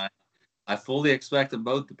times, and I fully expect them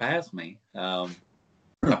both to pass me. I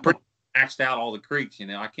pretty maxed out all the creeks.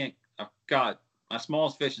 I've got my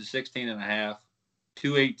smallest fish is 16.5,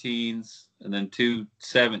 2 18s, and then 2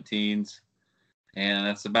 17s, and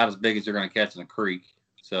that's about as big as you're going to catch in a creek.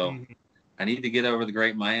 So I need to get over the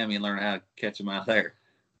Great Miami and learn how to catch them out there.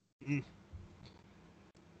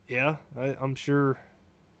 Yeah, I'm sure.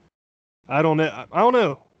 I don't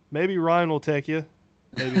know. Maybe Ryan will take you.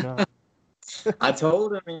 Maybe not. I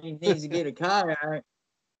told him he needs to get a kayak.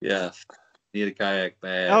 Yes, need a kayak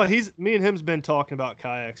bad. Oh, me and him's been talking about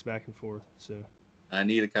kayaks back and forth. So I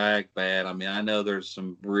need a kayak bad. I mean, I know there's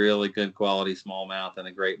some really good quality smallmouth in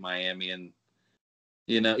the Great Miami, and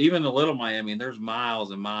even the Little Miami. There's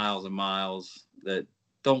miles and miles and miles that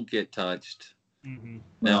don't get touched. Mm-hmm.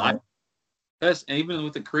 Now, that's even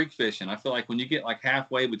with the creek fishing. I feel like when you get like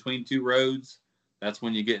halfway between two roads, that's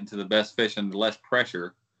when you get into the best fishing, the less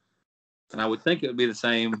pressure. And I would think it would be the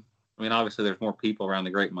same. I mean, obviously there's more people around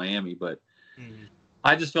the Great Miami, but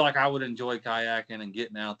I just feel like I would enjoy kayaking and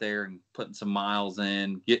getting out there and putting some miles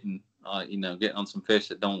in, getting on some fish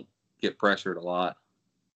that don't get pressured a lot.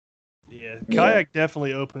 Yeah, kayak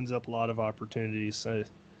definitely opens up a lot of opportunities.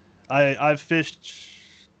 I've fished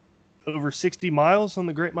over 60 miles on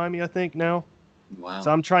the Great Miami, I think now. Wow.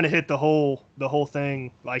 So I'm trying to hit the whole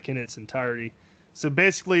thing like in its entirety. So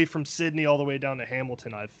basically from Sydney all the way down to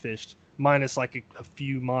Hamilton I've fished, minus like a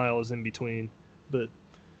few miles in between. But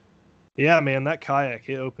yeah, man, that kayak,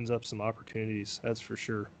 it opens up some opportunities, that's for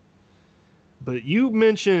sure. But you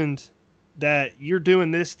mentioned that you're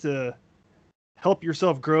doing this to help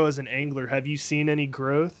yourself grow as an angler. Have you seen any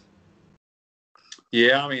growth?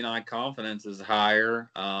 Yeah, I mean, my confidence is higher.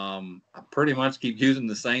 I pretty much keep using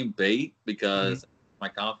the same bait because my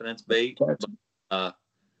confidence bait.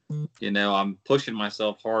 I'm pushing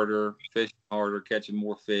myself harder, fishing harder, catching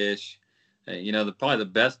more fish. Probably the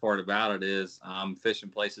best part about it is I'm fishing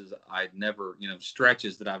places I'd never,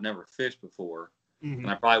 stretches that I've never fished before. And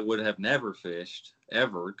I probably would have never fished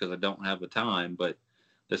ever because I don't have the time. But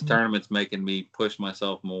this tournament's making me push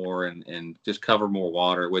myself more and just cover more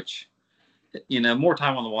water, which, more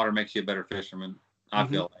time on the water makes you a better fisherman, I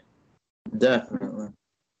feel like. Definitely.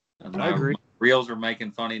 I agree. Reels are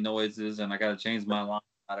making funny noises, and I got to change my line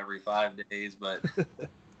out every 5 days, but...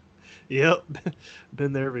 Yep,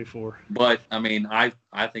 been there before. But, I mean, I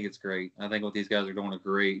think it's great. I think what these guys are doing is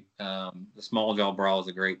great. The small jaw brawl is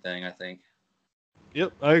a great thing, I think.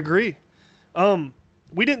 Yep, I agree.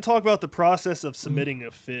 We didn't talk about the process of submitting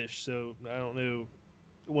a fish, so I don't know.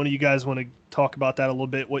 One of you guys want to talk about that a little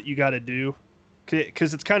bit, what you got to do?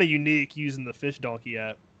 Because it's kind of unique using the Fish Donkey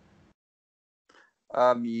app.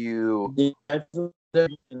 You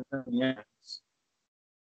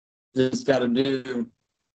just got to do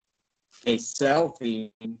a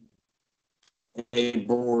selfie, a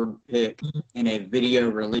board pick, and a video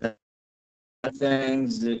release.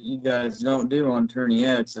 Things that you guys don't do on Tourney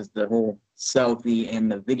X is the whole selfie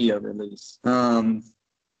and the video release. And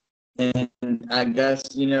I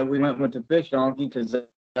guess, we went with the Fish Donkey because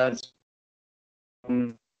that's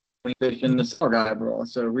we fish in the Sog Eyebrow,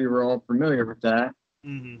 so we were all familiar with that.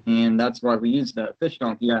 And that's why we used that Fish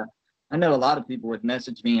Donkey. Yeah, I know a lot of people would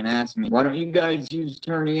message me and ask me, why don't you guys use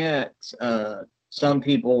Tourney X? Some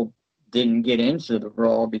people didn't get into the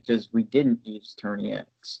brawl because we didn't use Tourney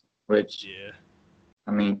X, which,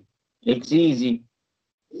 I mean, it's easy.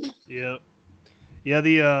 Yep. Yeah,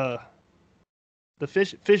 the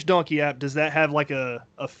Fish Donkey app, does that have like a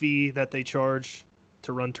fee that they charge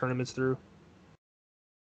to run tournaments through?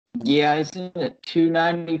 Yeah, isn't it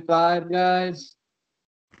 $2.95, guys?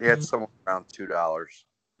 Yeah, it's somewhere around $2.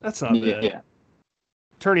 That's not bad. Yeah.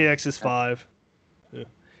 Tourney X is $5. Yeah.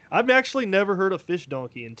 I've actually never heard of Fish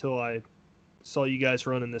Donkey until I saw you guys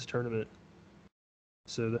running this tournament.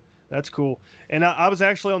 So that's cool. And I was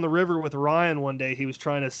actually on the river with Ryan one day. He was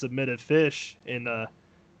trying to submit a fish, and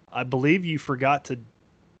I believe you forgot to.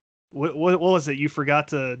 What was it? You forgot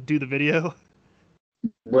to do the video?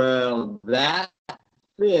 Well, that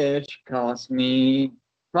fish cost me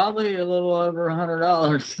probably a little over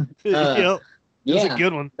 $100. Yep. It was a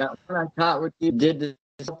good one. That one I caught with you, did the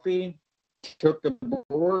selfie, took the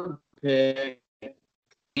board pic,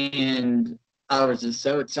 and I was just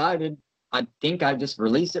so excited. I think I just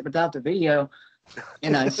released it without the video.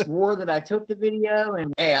 And I swore that I took the video,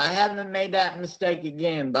 and hey, I haven't made that mistake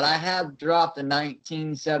again, but I have dropped a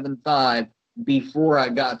 19.75 before I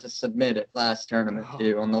got to submit it last tournament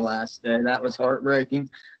too, on the last day. That was heartbreaking.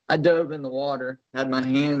 I dove in the water, had my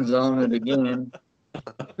hands on it again,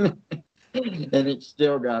 and it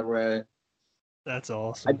still got wet. That's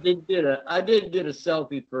awesome. I did get a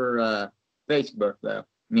selfie for Facebook though,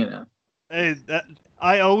 Hey,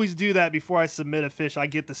 I always do that before I submit a fish. I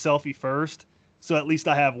get the selfie first, so at least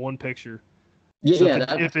I have one picture. Yeah,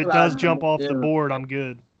 so if it does jump off the board, I'm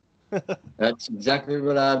good. That's exactly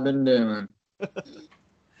what I've been doing.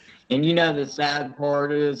 And the sad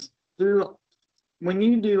part is when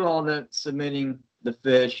you do all that submitting the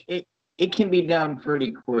fish, it can be done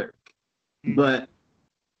pretty quick. But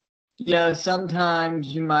sometimes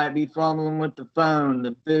you might be fumbling with the phone,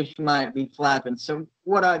 the fish might be flapping. So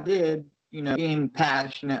what I did being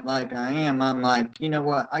passionate like I am, I'm like, you know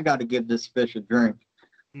what? I got to give this fish a drink.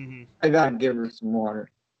 Mm-hmm. I got to give her some water.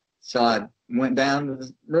 So I went down to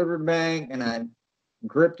the riverbank and I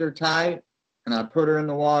gripped her tight and I put her in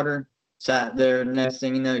the water, sat there. Next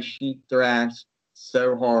thing you know, she thrashed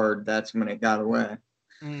so hard. That's when it got away.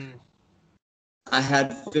 Mm. I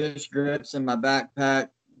had fish grips in my backpack,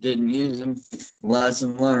 didn't use them.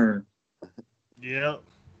 Lesson learned. Yeah.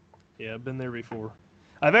 Yeah, I've been there before.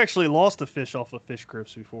 I've actually lost a fish off of fish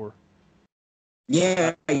grips before.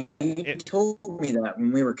 Yeah, you told me that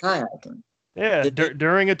when we were kayaking. Yeah,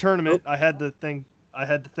 during a tournament, I had the thing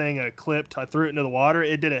clipped. I threw it into the water.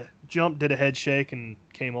 It did a head shake, and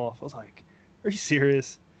came off. I was like, "Are you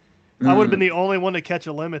serious?" I would have been the only one to catch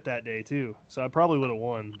a limit that day too, so I probably would have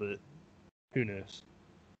won. But who knows?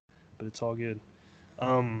 But it's all good.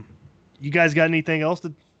 You guys got anything else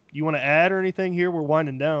that you want to add or anything here? We're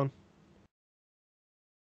winding down.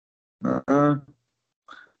 I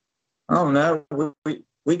don't know.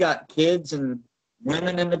 We got kids and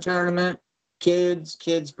women in the tournament. Kids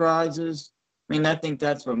prizes. I mean, I think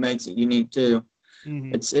that's what makes it unique too.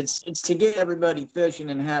 Mm-hmm. It's to get everybody fishing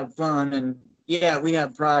and have fun. And yeah, we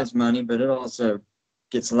have prize money, but it also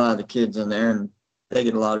gets a lot of the kids in there, and they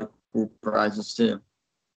get a lot of cool prizes too.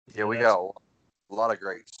 Yeah, we got a lot of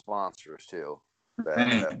great sponsors too.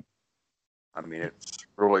 I mean, it's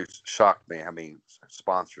really shocked me how many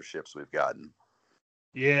sponsorships we've gotten.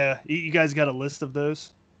 Yeah, you guys got a list of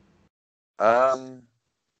those?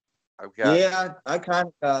 Yeah, I kind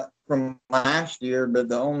of got from last year, but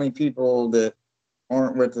the only people that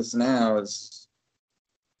aren't with us now is.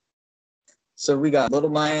 So we got Little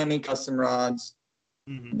Miami Custom Rods.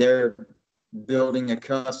 Mm-hmm. They're building a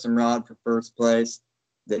custom rod for first place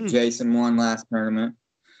that Jason won last tournament.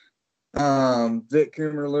 Vic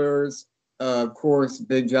Coomer Lures, of course,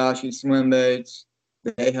 Big Joshy Swim Baits.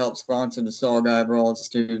 They help sponsor the Saw Guy Brawls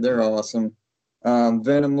too. They're awesome.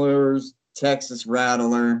 Venom Lures, Texas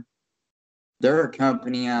Rattler. They're a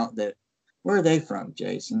company out that. Where are they from,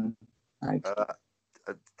 Jason? I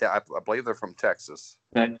believe they're from Texas.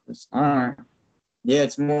 Texas. All right. Yeah,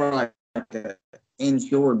 it's more like an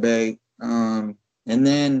inshore bait. And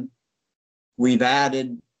then we've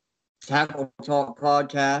added Tackle Talk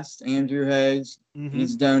Podcast, Andrew Hayes. Mm-hmm.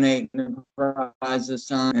 He's donating a prize this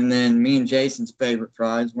time. And then me and Jason's favorite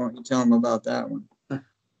prize. Why don't you tell him about that one?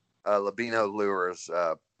 Labino Lures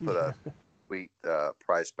put a sweet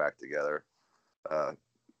prize pack together.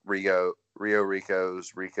 Rico,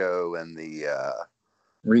 and the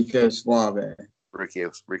Rico Suave.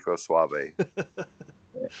 Rico Suave.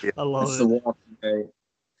 Yeah, I love it's it. the walking bait.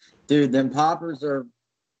 Dude, them poppers they're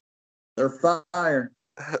fire.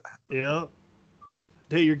 Yeah.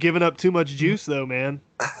 Dude, you're giving up too much juice though, man.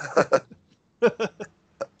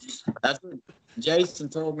 That's what Jason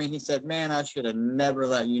told me. He said, "Man, I should have never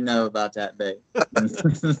let you know about that bait."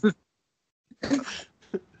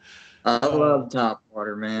 I love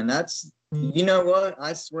topwater, man. That's, you know what?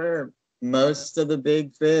 I swear most of the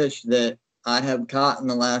big fish that I have caught in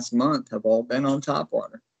the last month have all been on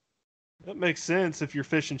topwater. That makes sense if you're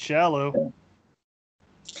fishing shallow.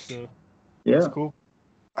 So, yeah. That's cool.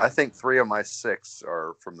 I think 3 of my 6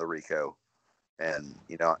 are from the Rico. And,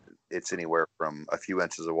 it's anywhere from a few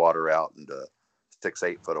inches of water out into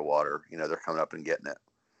 6-8 foot of water. They're coming up and getting it.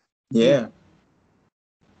 Yeah.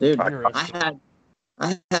 Dude, Interesting.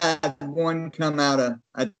 I had one come out of,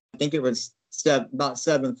 I think it was about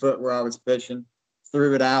 7 foot where I was fishing.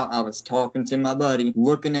 Threw it out. I was talking to my buddy,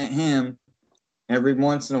 looking at him. Every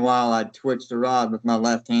once in a while, I'd twitch the rod with my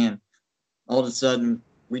left hand. All of a sudden,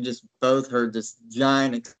 we just both heard this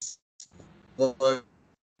giant explosion.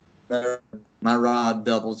 My rod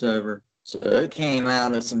doubles over. So it came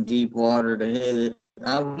out of some deep water to hit it.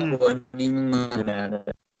 I wasn't even looking at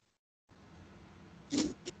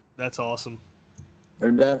it. That's awesome.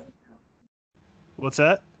 What's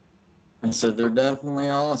that? I said they're definitely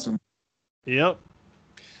awesome. Yep.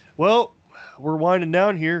 Well, we're winding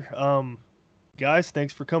down here. Guys,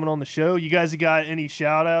 thanks for coming on the show. You guys got any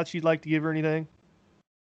shout outs you'd like to give or anything?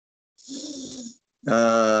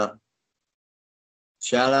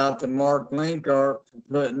 Shout out to Mark Linkart for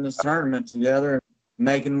putting this tournament together and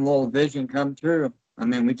making a little vision come true. I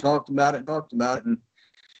mean, we talked about it, and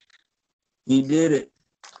he did it.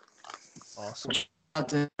 Awesome. Shout out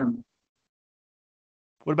to him.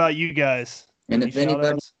 What about you guys? And Any if anybody,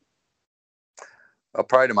 shout-outs? I'll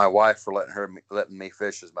probably to my wife for letting me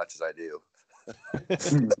fish as much as I do.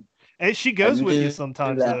 And she goes with you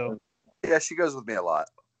sometimes, though. Yeah, she goes with me a lot.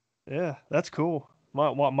 Yeah, that's cool.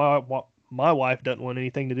 My wife doesn't want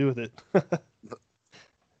anything to do with it.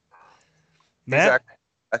 Matt?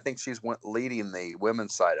 I think she's leading the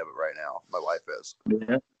women's side of it right now. My wife is.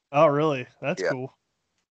 Yeah. Oh, really? That's cool.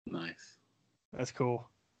 Nice. That's cool.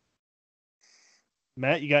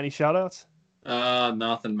 Matt, you got any shout outs?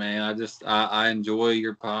 Nothing, man. I enjoy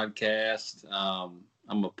your podcast.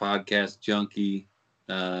 I'm a podcast junkie,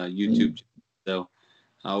 YouTube. So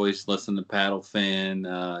I always listen to Paddle Fin,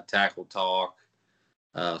 Tackle Talk,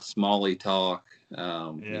 Smalley Talk. I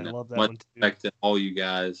love that much one too. respect to all you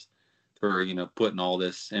guys for, putting all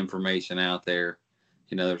this information out there.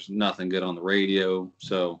 There's nothing good on the radio.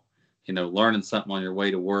 So, learning something on your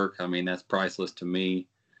way to work, I mean, that's priceless to me.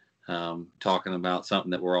 Talking about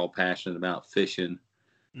something that we're all passionate about, fishing.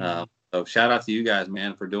 So shout out to you guys,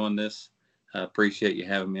 man, for doing this. Appreciate you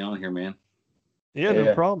having me on here, man. Yeah,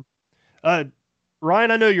 no problem.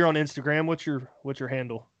 Ryan, I know you're on Instagram. What's your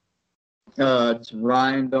handle? It's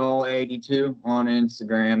RyanDoll82 on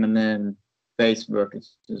Instagram, and then Facebook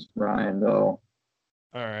it's just Ryan Doll.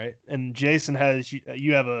 All right. And Jason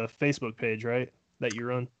you have a Facebook page, right? That you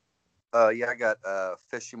run? Yeah, I got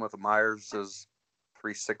Fishing with the Myers is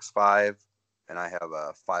 365, and I have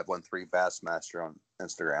a 513 Bassmaster on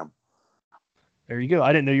Instagram. There you go.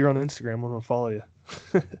 I didn't know you were on Instagram. I'm gonna follow you.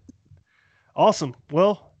 Awesome.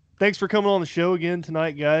 Well, thanks for coming on the show again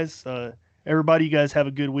tonight, guys. Everybody, you guys have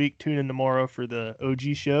a good week. Tune in tomorrow for the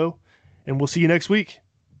OG show, and we'll see you next week.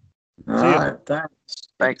 All right,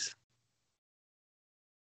 thanks.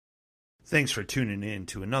 Thanks for tuning in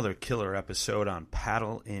to another killer episode on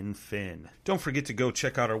Paddle and Fin. Don't forget to go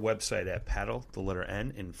check out our website at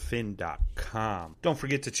paddle_and_fin.com. Don't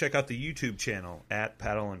forget to check out the YouTube channel at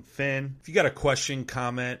Paddle and Fin. If you got a question,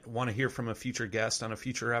 comment, want to hear from a future guest on a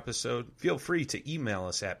future episode, feel free to email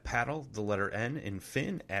us at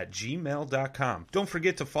paddle_and_fin@gmail.com. Don't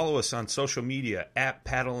forget to follow us on social media at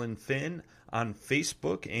Paddle and Fin on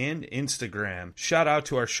Facebook and Instagram. Shout out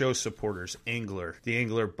to our show supporters, Angler. The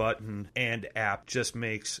Angler button and app just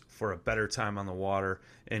makes for a better time on the water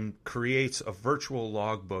and creates a virtual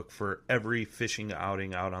logbook for every fishing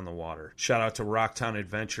outing out on the water. Shout out to Rocktown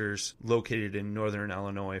Adventures, located in northern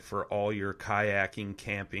Illinois, for all your kayaking,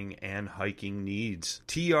 camping, and hiking needs.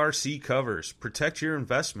 TRC Covers, protect your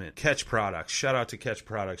investment. Catch Products, shout out to Catch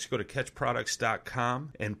Products. Go to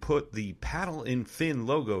catchproducts.com and put the Paddle and Fin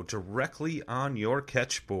logo directly on your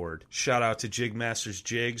catch board. Shout out to Jigmasters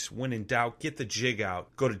Jigs. When in doubt, get the jig out.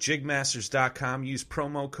 Go to jigmasters.com, use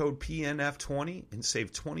promo code PNF20 and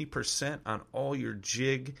save 20% on all your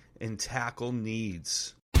jig and tackle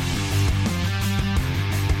needs.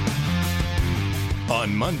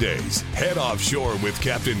 On Mondays, head offshore with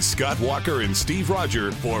Captain Scott Walker and Steve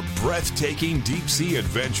Roger for breathtaking deep-sea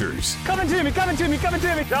adventures. Coming to me.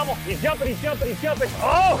 Double. He's jumping.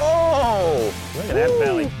 Oh! Look at that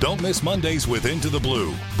belly. Don't miss Mondays with Into the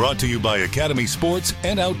Blue. Brought to you by Academy Sports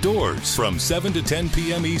and Outdoors from 7 to 10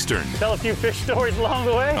 p.m. Eastern. Tell a few fish stories along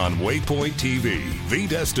the way. On Waypoint TV, the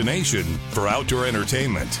destination for outdoor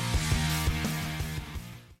entertainment.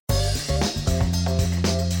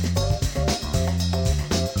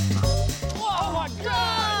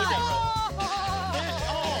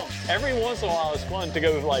 Every once in a while, it's fun to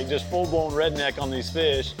go like just full-blown redneck on these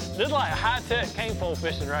fish. This is like high-tech cane pole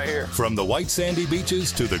fishing right here. From the white sandy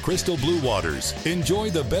beaches to the crystal blue waters,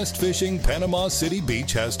 enjoy the best fishing Panama City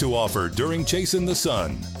Beach has to offer during Chasing the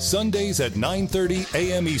Sun. Sundays at 9:30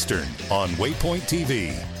 a.m. Eastern on Waypoint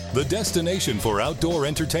TV, the destination for outdoor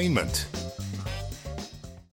entertainment.